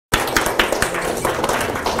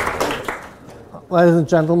Ladies and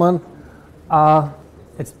gentlemen,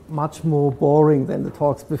 it's much more boring than the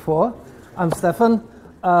talks before. I'm Stephan.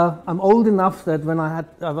 I'm old enough that when I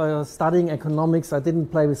was studying economics, I didn't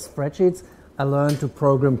play with spreadsheets. I learned to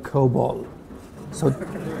program COBOL.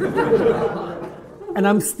 And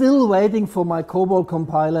I'm still waiting for my COBOL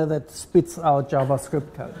compiler that spits out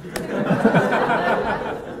JavaScript code.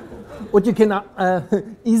 What you can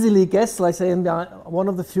easily guess, like say, I'm one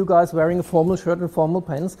of the few guys wearing a formal shirt and formal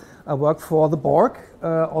pants. I work for the Borg,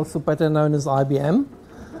 also better known as IBM.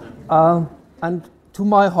 And to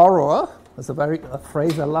my horror, that's a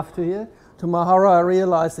phrase I love to hear, to my horror I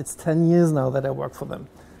realized it's 10 years now that I work for them.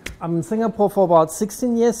 I'm in Singapore for about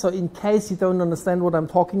 16 years, so in case you don't understand what I'm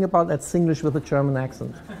talking about, that's English with a German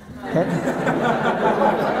accent.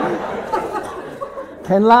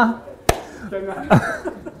 Kenla?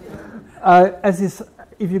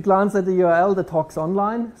 If you glance at the URL, the talk's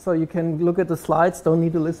online, so you can look at the slides, don't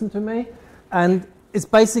need to listen to me. And it's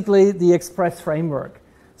basically the Express framework.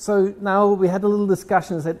 So now we had a little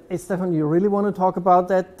discussion and said, hey, Stephan, you really want to talk about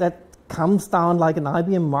that? That comes down like an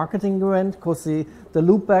IBM marketing event, because the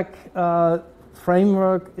loopback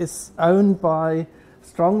framework is owned by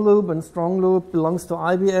StrongLoop, and StrongLoop belongs to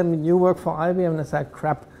IBM, and you work for IBM. And I said,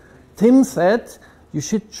 crap. Tim said, you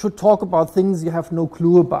should talk about things you have no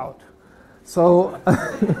clue about. So,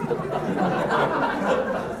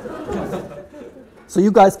 so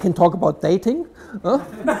you guys can talk about dating. Huh?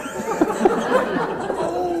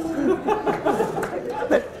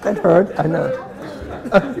 that hurt, I know.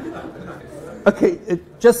 Okay,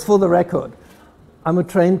 just for the record, I'm a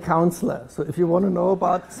trained counselor. So if you want to know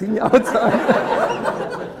about, see me outside.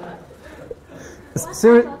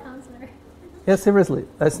 Yeah, seriously,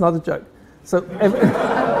 that's not a joke. So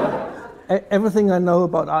everything I know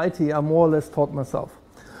about IT, I more or less taught myself.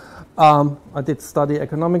 I did study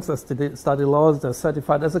economics, I did study law, I was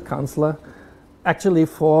certified as a counselor, actually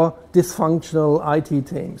for dysfunctional IT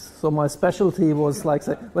teams. So my specialty was, like,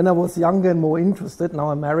 say, when I was younger and more interested,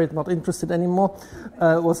 now I'm married, not interested anymore,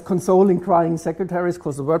 was consoling crying secretaries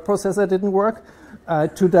because the word processor didn't work.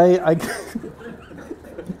 Today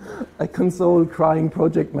I console crying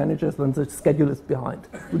project managers when the schedule is behind.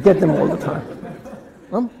 We get them all the time.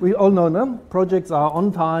 We all know them. Projects are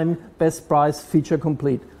on time, best price, feature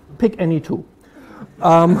complete. Pick any two.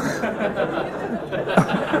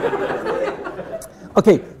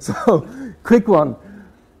 Okay, so quick one.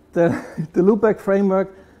 The loopback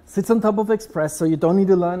framework sits on top of Express, so you don't need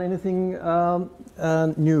to learn anything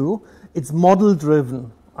new. It's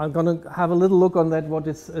model-driven. I'm going to have a little look on that, what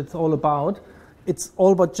it's all about. It's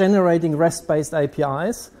all about generating REST-based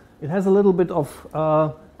APIs. It has a little bit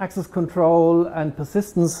of access control and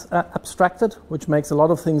persistence abstracted, which makes a lot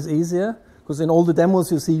of things easier, because in all the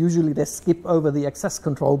demos you see usually they skip over the access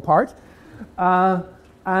control part.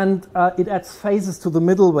 And it adds phases to the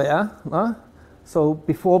middleware. So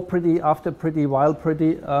before pretty, after pretty, while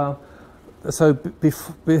pretty. So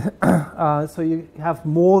you have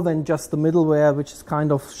more than just the middleware, which is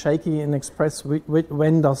kind of shaky in Express,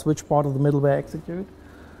 when does which part of the middleware execute.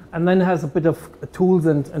 And then it has a bit of tools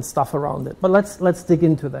and stuff around it. But let's dig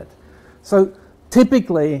into that. So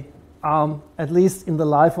typically, at least in the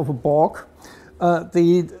life of a Borg,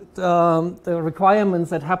 the requirements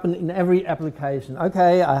that happen in every application.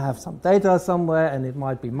 Okay, I have some data somewhere, and it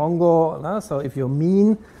might be Mongo. So if you're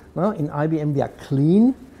mean, in IBM we are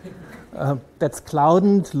clean. That's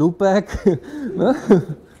cloudant, loopback,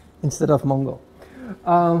 instead of Mongo.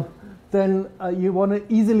 Then you want to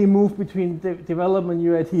easily move between development,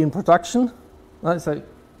 UAT, and production. So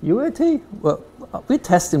UAT? Well, we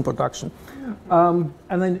test in production. And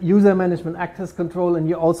then user management, access control, and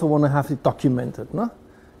you also want to have it documented. No?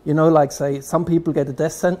 You know, like say, some people get a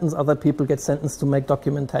death sentence, other people get sentenced to make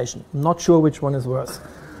documentation. I'm not sure which one is worse.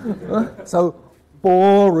 So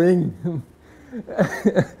boring.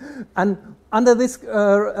 And under this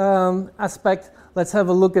aspect, let's have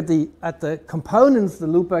a look at the components the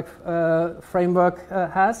loopback framework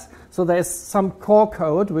has. So there's some core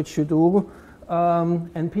code which you do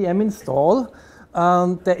npm install.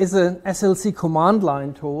 There is an SLC command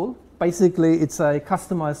line tool. Basically, it's a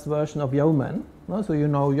customized version of Yeoman. So you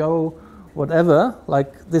know Yo whatever,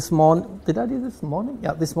 like this morning. Did I do this morning?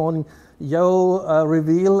 Yeah, this morning. Yo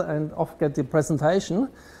reveal and off get the presentation.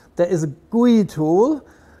 There is a GUI tool.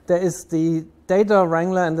 There is the data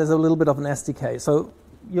wrangler, and there's a little bit of an SDK. So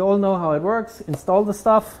you all know how it works. Install the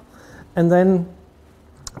stuff, and then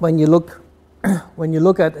when you look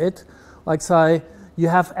at it, like say you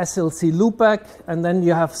have SLC loopback, and then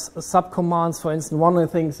you have subcommands. For instance, one of the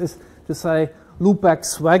things is to say loopback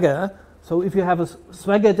swagger. So if you have a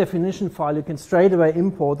swagger definition file, you can straight away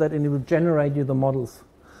import that, and it will generate you the models.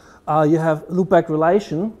 You have loopback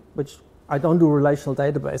relation, which I don't do relational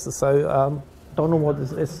databases, so don't know what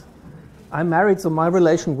this is. I'm married, so my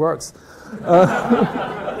relation works.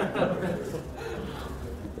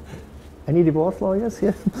 Any divorce lawyers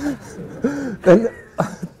here? Then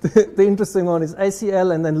the interesting one is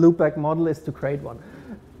ACL, and then loopback model is to create one.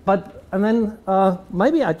 And then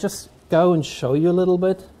maybe I just go and show you a little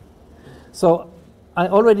bit. So I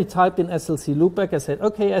already typed in SLC loopback. I said,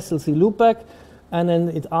 okay, SLC loopback. And then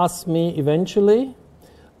it asks me eventually,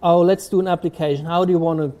 oh, let's do an application. How do you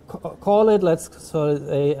want to call it?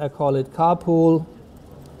 I call it carpool.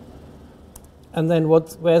 And then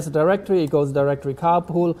where's the directory? It goes directory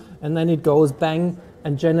carpool. And then it goes bang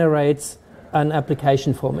and generates an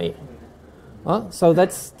application for me. So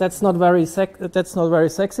that's not very sexy.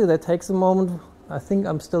 That takes a moment. I think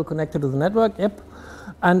I'm still connected to the network. Yep.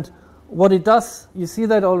 And what it does, you see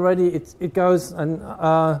that already. It goes and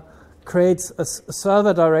creates a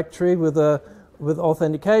server directory with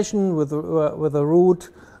authentication, with a root.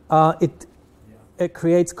 It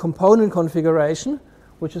creates component configuration,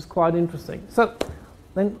 which is quite interesting. So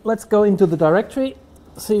then let's go into the directory,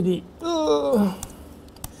 cd,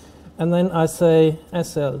 and then I say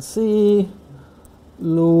slc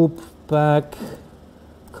loopback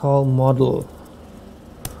call model.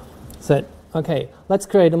 Set. Okay, let's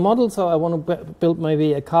create a model. So I want to build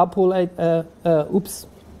maybe a carpool. Oops,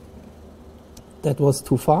 that was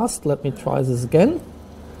too fast. Let me try this again.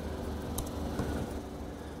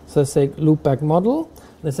 So I say loopback model.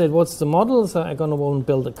 They said, what's the model? So I'm going to want to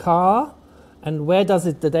build a car. And where does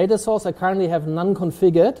it, the data source? I currently have none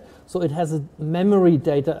configured. So it has a memory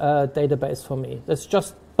database for me. That's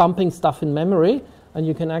just dumping stuff in memory. And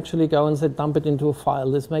you can actually go and say, dump it into a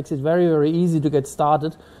file. This makes it very, very easy to get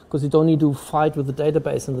started because you don't need to fight with the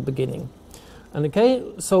database in the beginning. And okay,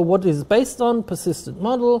 so what is it based on? Persistent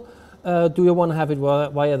model. Do you want to have it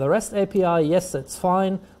via the REST API? Yes, that's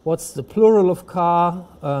fine. What's the plural of car?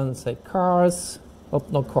 And say cars. Oh,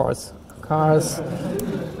 not cars. Cars.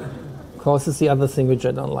 Cars is the other thing which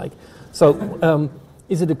I don't like. So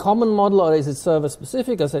is it a common model or is it server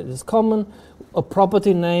specific? I said it's common. A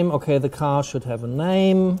property name. Okay, the car should have a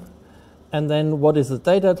name. And then what is the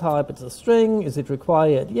data type? It's a string. Is it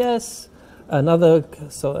required? Yes. Another,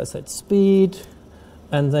 so I said speed.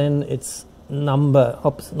 And then it's number.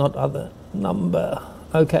 Oops, not other. Number.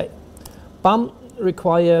 Okay. Bum.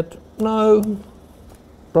 Required. No.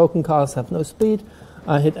 Broken cars have no speed.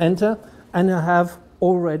 I hit enter. And I have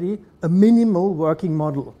already a minimal working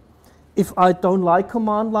model. If I don't like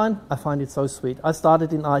command line, I find it so sweet. I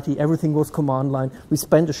started in IT, everything was command line. We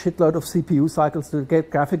spent a shitload of CPU cycles to get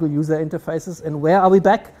graphical user interfaces, and where are we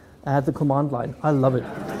back? I had the command line. I love it.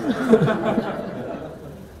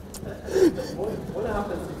 What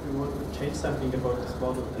happens if you want to change something about this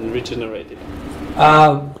model and regenerate it?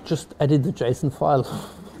 Just edit the JSON file.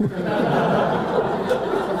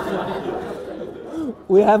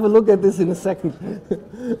 We have a look at this in a second.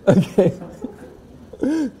 Okay.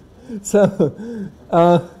 So,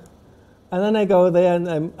 and then I go there and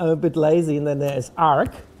I'm a bit lazy, and then there's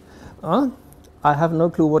arc. I have no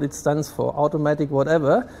clue what it stands for, automatic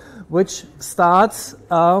whatever, which starts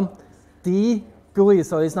the GUI.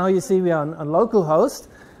 So it's now you see we are on localhost,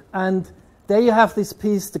 and there you have this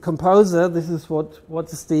piece, the composer. This is what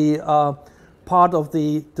is the part of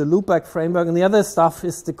the loopback framework, and the other stuff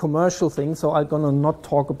is the commercial thing. So I'm gonna not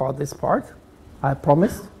talk about this part, I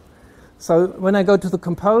promise. So when I go to the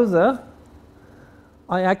composer,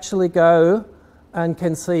 I actually go and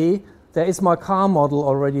can see there is my car model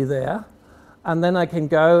already there. And then I can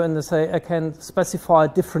go and say I can specify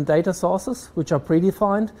different data sources, which are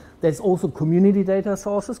predefined. There's also community data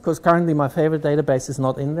sources, because currently my favorite database is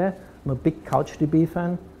not in there. I'm a big CouchDB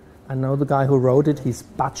fan. I know the guy who wrote it, he's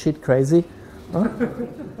batshit crazy. Huh?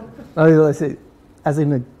 As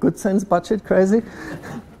in a good sense, batshit crazy.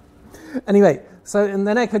 Anyway. So, and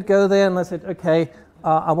then I could go there and I said, okay,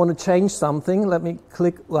 I want to change something. Let me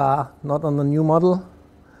click, not on the new model,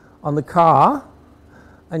 on the car.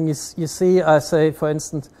 And you see, I say, for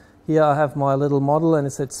instance, here I have my little model and it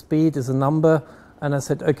said speed is a number. And I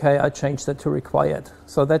said, okay, I changed that to required.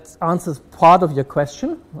 So that answers part of your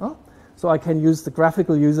question. So I can use the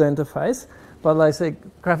graphical user interface. But I say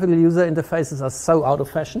graphical user interfaces are so out of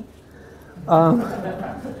fashion.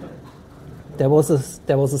 There was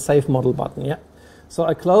a save model button, yeah. So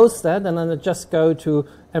I close that, and then I just go to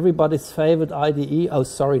everybody's favorite IDE. Oh,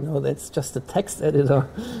 sorry, no, that's just a text editor.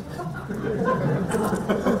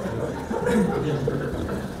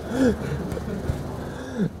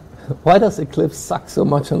 Why does Eclipse suck so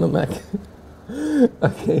much on the Mac?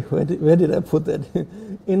 Okay, where did I put that?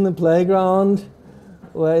 In the playground.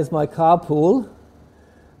 Where is my carpool?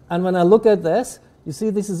 And when I look at this, you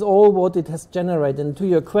see this is all what it has generated. And to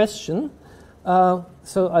your question,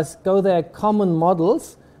 so I go there, common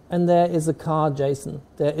models, and there is a car JSON.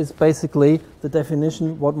 There is basically the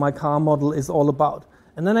definition what my car model is all about.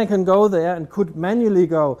 And then I can go there and could manually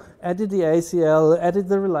go, edit the ACL, edit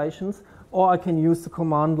the relations, or I can use the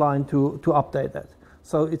command line to update that.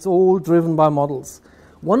 So it's all driven by models.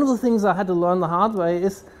 One of the things I had to learn the hard way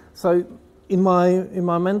is, so in my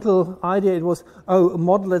mental idea it was, oh, a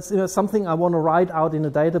model that's something I want to write out in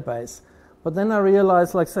a database. But then I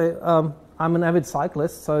realized, like say, I'm an avid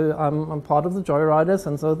cyclist, so I'm part of the Joyriders,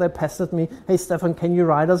 and so they pestered me, hey Stephan, can you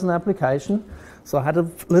write us an application? So I had a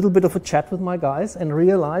little bit of a chat with my guys and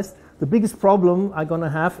realized the biggest problem I'm going to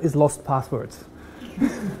have is lost passwords.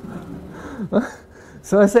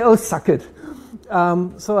 So I say, oh, suck it.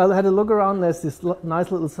 So I had a look around. There's this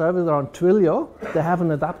nice little service around Twilio. They have an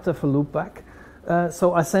adapter for loopback.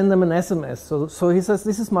 So I send them an SMS. So he says,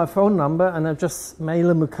 this is my phone number, and I just mail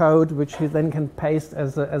him a code, which he then can paste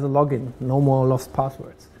as a login. No more lost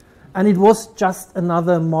passwords. And it was just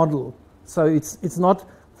another model. So it's not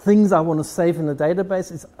things I want to save in a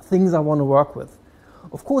database, it's things I want to work with.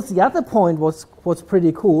 Of course, the other point what's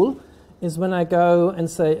pretty cool is when I go and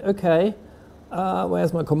say, okay,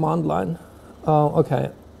 where's my command line? Okay,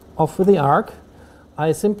 off with the arc.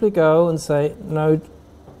 I simply go and say node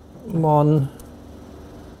mon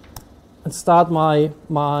and start my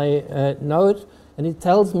node, and it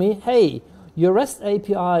tells me, hey, your REST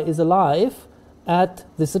API is alive at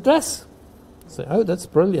this address. So, oh, that's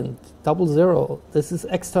brilliant. 00. This is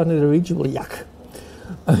externally reachable. Yuck.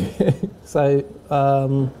 Okay. So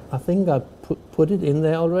I think I put it in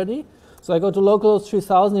there already. So I go to localhost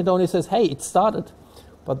 3000. It only says, hey, it started.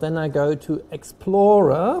 But then I go to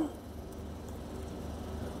Explorer.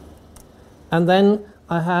 And then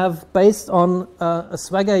I have, based on a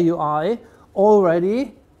Swagger UI,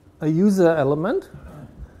 already a user element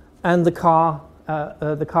and the car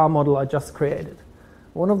model I just created.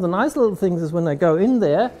 One of the nice little things is when I go in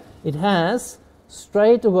there, it has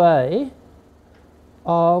straight away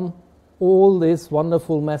all these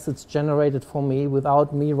wonderful methods generated for me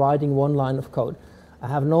without me writing one line of code. I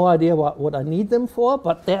have no idea what I need them for,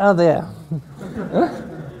 but they are there.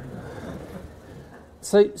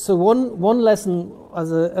 So one lesson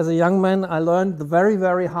as a young man I learned the very,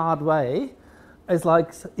 very hard way is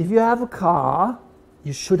like, if you have a car,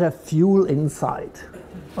 you should have fuel inside.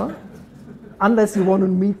 Huh? Unless you want to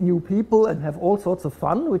meet new people and have all sorts of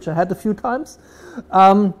fun, which I had a few times,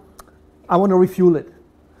 I want to refuel it.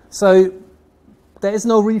 So there is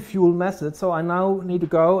no refuel method, so I now need to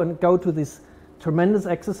go to this tremendous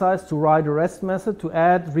exercise to write a REST method to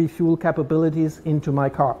add refuel capabilities into my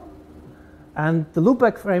car. And the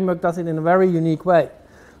loopback framework does it in a very unique way.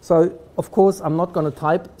 So, of course, I'm not going to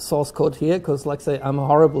type source code here because, like I say, I'm a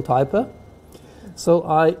horrible typer. So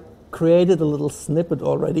I created a little snippet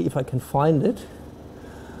already, if I can find it.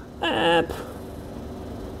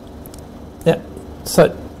 Yeah,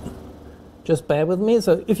 so just bear with me.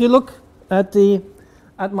 So if you look at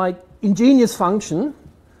my ingenious function,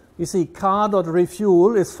 you see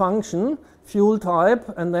car.refuel is function, fuel type,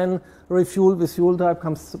 and then refuel with fuel type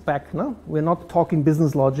comes back. No? We're not talking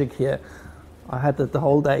business logic here. I had that the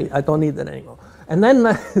whole day. I don't need that anymore. And then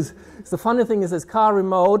the funny thing is this car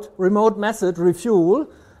remote method refuel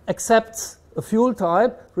accepts a fuel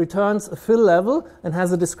type, returns a fill level, and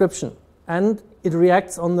has a description. And it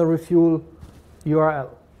reacts on the refuel URL.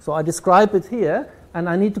 So I describe it here, and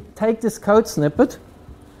I need to take this code snippet.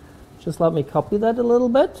 Just let me copy that a little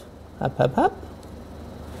bit. Hap.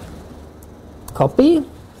 Copy.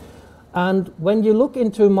 And when you look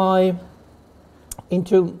into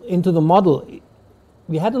into the model,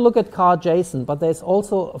 we had to look at car.json, but there's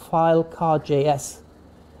also a file car.js.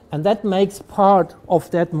 And that makes part of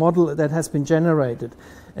that model that has been generated.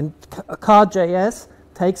 And car.js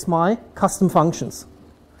takes my custom functions.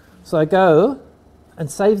 So I go and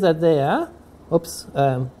save that there. Oops,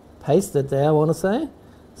 paste it there, I want to say.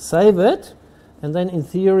 Save it. And then in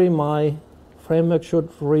theory, my framework should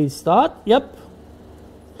restart. Yep.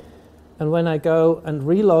 And when I go and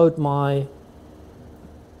reload my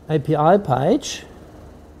API page,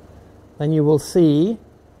 then you will see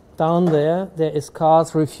down there is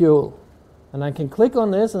cars refuel. And I can click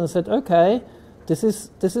on this and I said, okay, this is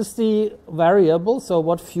the variable. So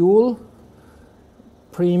what fuel?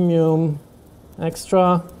 Premium,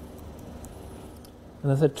 extra.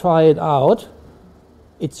 And I said, try it out.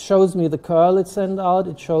 It shows me the curl it sends out.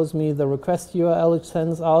 It shows me the request URL it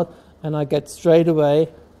sends out. And I get straight away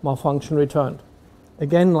my function returned.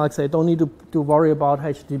 Again, like I say, don't need to worry about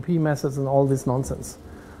HTTP methods and all this nonsense.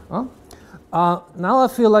 Now I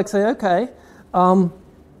feel like say, okay,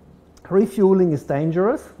 refueling is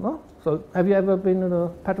dangerous. No? So have you ever been at a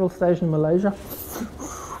petrol station in Malaysia?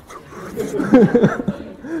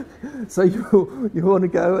 So you want to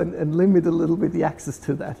go and limit a little bit the access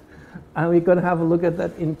to that. And we're going to have a look at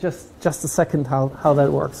that in just a second, how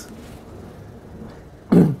that works.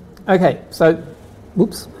 Okay, so,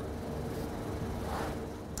 oops.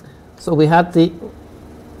 So we had the,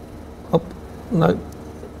 oh, no.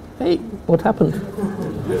 Hey, what happened?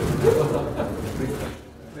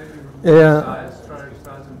 Yeah,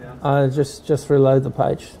 I just reload the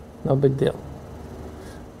page. No big deal.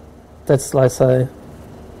 That's like say,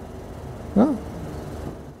 no.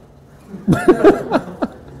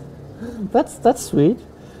 That's sweet.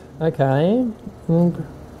 Okay.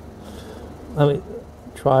 Let me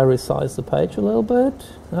try resize the page a little bit.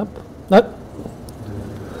 Nope. Nope.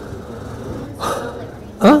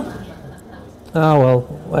 Huh? Oh well.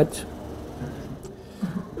 What?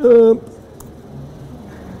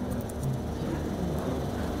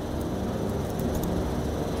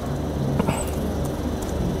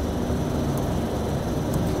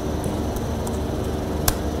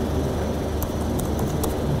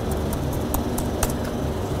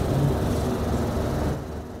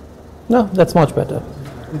 No, that's much better.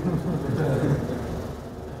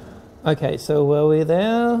 Okay, so were we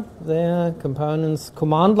there? There, components,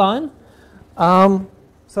 command line.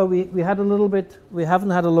 So we had a little bit, we haven't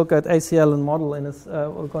had a look at ACL and model, and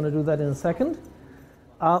we're going to do that in a second.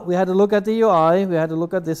 We had a look at the UI, we had a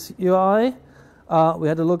look at this UI, we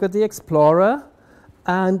had a look at the Explorer,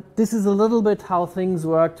 and this is a little bit how things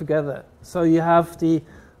work together. So you have the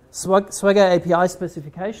Swagger API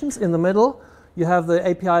specifications in the middle, you have the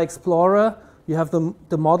API Explorer, you have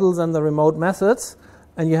the models and the remote methods,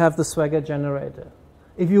 and you have the Swagger generator.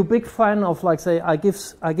 If you're a big fan of, like, say, I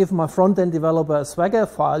give my front-end developer a Swagger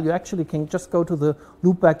file, you actually can just go to the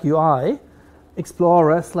loopback UI,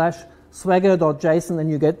 Explorer / swagger.json, and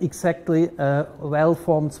you get exactly a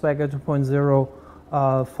well-formed Swagger 2.0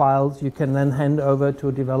 files you can then hand over to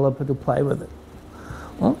a developer to play with it.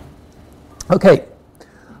 Well, okay.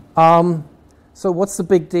 So what's the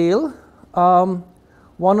big deal?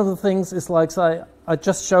 One of the things is, like, say, I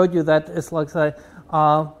just showed you that it's like, say,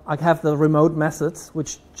 I have the remote methods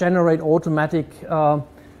which generate automatic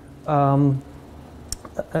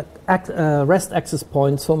REST access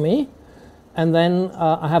points for me. And then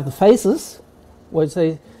I have the phases, where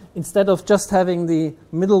say, instead of just having the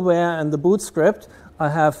middleware and the boot script, I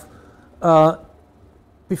have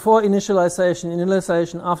before initialization,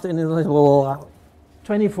 after initialization,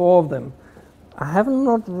 24 of them. I haven't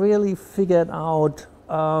not really figured out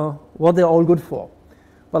what they're all good for.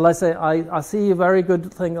 But like I say, I see a very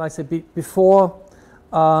good thing, like I say, before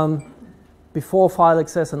file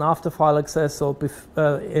access and after file access, or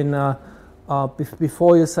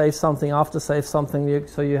before you save something, after save something,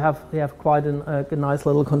 so you have quite a nice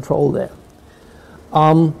little control there.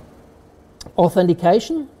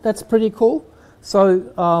 Authentication, that's pretty cool.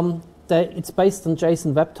 So it's based on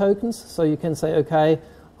JSON Web Tokens, so you can say, okay,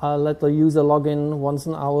 let the user log in once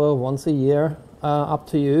an hour, once a year, up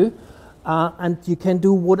to you. And you can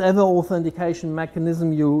do whatever authentication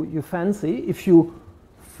mechanism you fancy. If you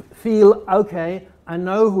feel, okay, I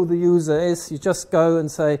know who the user is, you just go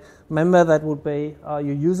and say, member, that would be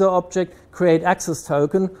your user object, create access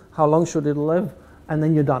token, how long should it live, and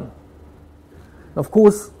then you're done. Of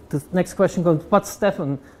course, the next question comes, but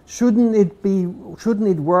Stephan, shouldn't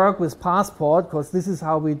it work with Passport, because this is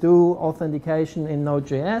how we do authentication in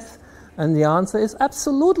Node.js? And the answer is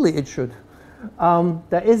absolutely it should.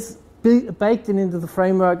 There is baked into the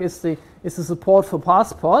framework is the support for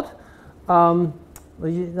Passport. You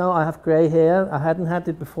know, I have gray hair. I hadn't had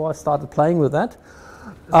it before I started playing with that.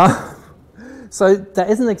 So there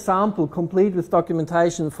is an example complete with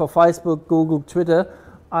documentation for Facebook, Google, Twitter.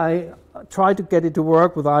 I tried to get it to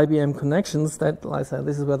work with IBM connections. That, like I said,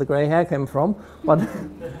 this is where the gray hair came from. But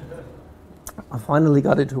I finally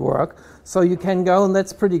got it to work. So you can go, and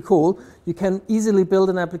that's pretty cool. You can easily build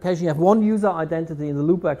an application. You have one user identity in the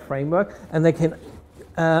loopback framework, and they can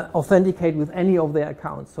authenticate with any of their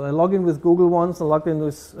accounts. So they log in with Google once, they log in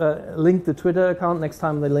with link the Twitter account. Next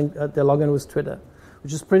time they log in with Twitter,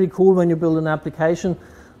 which is pretty cool when you build an application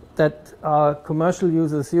that commercial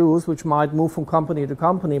users use, which might move from company to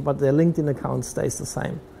company, but their LinkedIn account stays the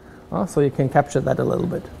same. So you can capture that a little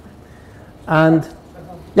bit. And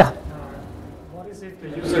yeah. The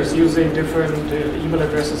users using different email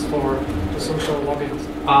addresses for the social logins.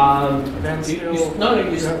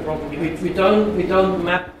 We don't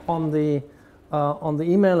map on the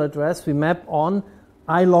email address. We map on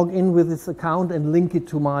I log in with this account and link it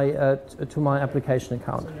to my application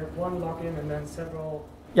account. So you have one login and then several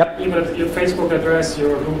Yep. Even your Facebook address,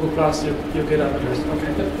 your Google Plus, your GitHub address.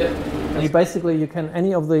 Okay. Yep. And basically, you can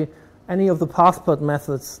any of the passport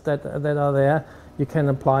methods that are there, you can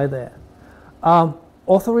apply there.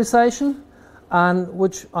 Authorization, and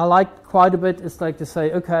which I like quite a bit, is like to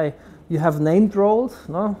say, okay, you have named roles,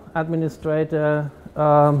 no, administrator,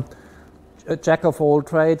 a jack of all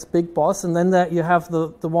trades, big boss, and then there you have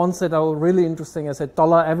the ones that are really interesting. I said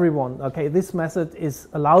 $everyone. Okay, this method is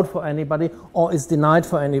allowed for anybody or is denied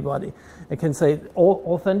for anybody. It can say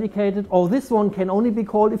authenticated, or this one can only be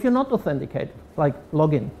called if you're not authenticated, like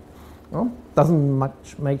login. No? Doesn't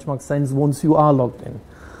make much sense once you are logged in.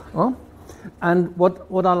 No? And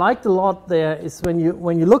what I liked a lot there is when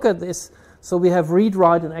you look at this, so we have read,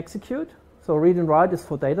 write, and execute. So read and write is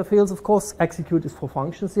for data fields, of course. Execute is for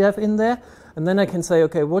functions you have in there. And then I can say,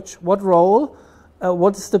 okay, what role,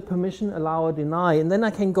 what is the permission, allow or deny? And then I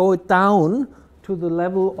can go down to the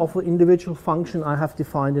level of an individual function I have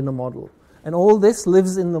defined in the model. And all this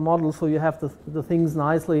lives in the model, so you have the things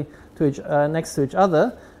nicely to next to each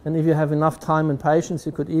other. And if you have enough time and patience,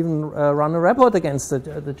 you could even run a report against the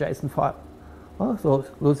JSON file. So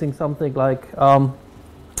losing something like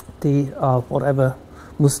the whatever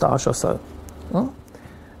mustache or so.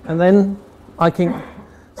 And then I can,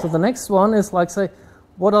 so the next one is like say,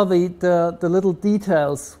 what are the little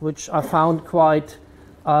details which I found quite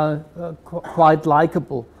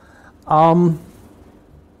likable.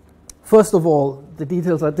 First of all, the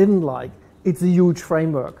details I didn't like. It's a huge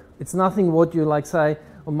framework. It's nothing what you like say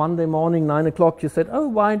on Monday morning, 9 o'clock, you said, oh,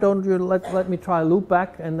 why don't you let me try a loop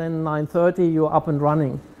back, and then 9:30 you're up and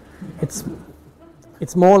running. It's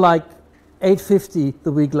more like 8:50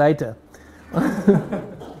 the week later.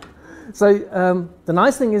 So the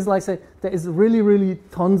nice thing is, like I say, there is really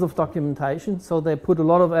tons of documentation. So they put a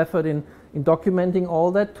lot of effort in documenting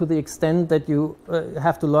all that, to the extent that you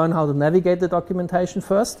have to learn how to navigate the documentation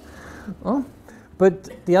first. But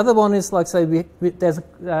the other one is, like say, there's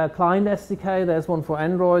a client SDK. There's one for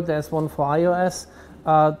Android. There's one for iOS.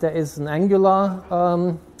 There is an Angular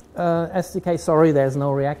SDK. Sorry, there's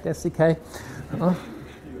no React SDK.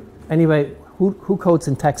 Anyway, who codes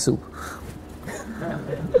in TechSoup?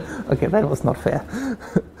 Okay, that was not fair.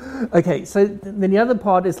 Okay, so then the other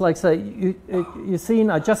part is like, say, you've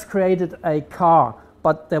seen I just created a car,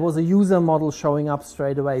 but there was a user model showing up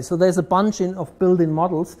straight away. So there's a bunch of built-in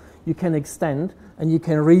models you can extend and you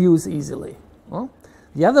can reuse easily.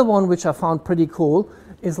 The other one, which I found pretty cool,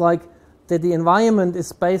 is like that the environment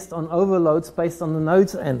is based on overloads based on the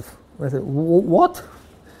nodes env. I said, what?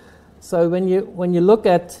 So when you look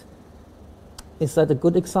at, is that a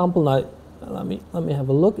good example? Now, let me have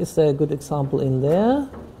a look. Is there a good example in there?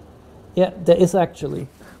 Yeah, there is actually.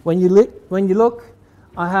 When you look,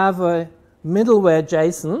 I have a middleware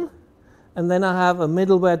JSON, and then I have a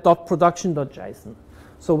middleware.production.json.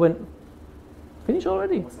 So when finish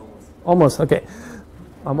already? Almost. Okay.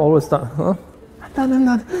 I'm always done. Huh? I'm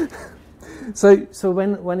done. So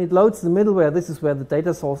when it loads the middleware, this is where the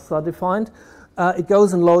data sources are defined. It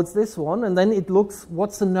goes and loads this one, and then it looks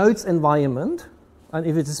what's the nodes environment. And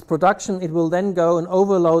if it is production, it will then go and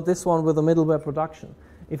overload this one with a middleware production.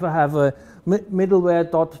 If I have a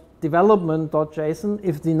middleware.development.json,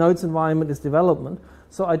 if the nodes environment is development,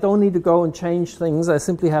 so I don't need to go and change things. I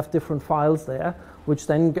simply have different files there, which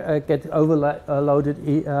then get overloaded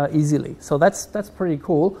easily. So that's pretty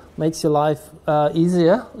cool. Makes your life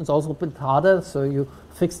easier. It's also a bit harder, so you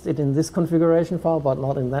fixed it in this configuration file, but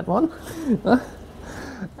not in that one.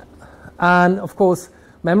 And of course,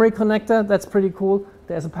 memory connector, that's pretty cool.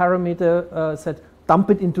 There's a parameter said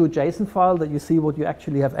dump it into a JSON file that you see what you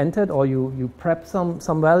actually have entered, or you prep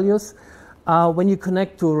some values. When you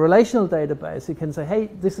connect to a relational database, you can say,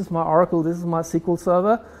 hey, this is my Oracle, this is my SQL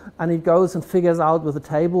server, and it goes and figures out with the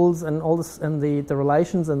tables and all this and the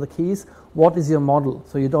relations and the keys, what is your model?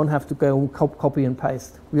 So you don't have to go copy and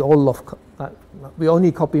paste. We all love we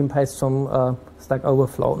only copy and paste from Stack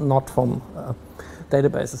Overflow, not from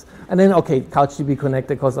databases. And then, okay, CouchDB connector,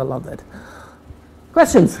 because I love that.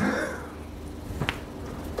 Questions?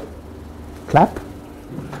 Clap.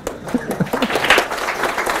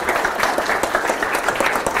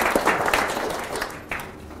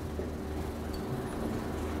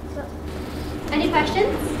 Any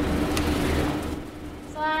questions?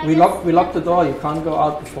 We locked the door. You can't go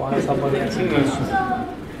out before somebody asks a question.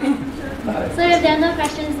 So if there are no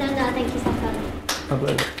questions, then thank you, Stephan. My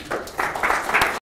pleasure.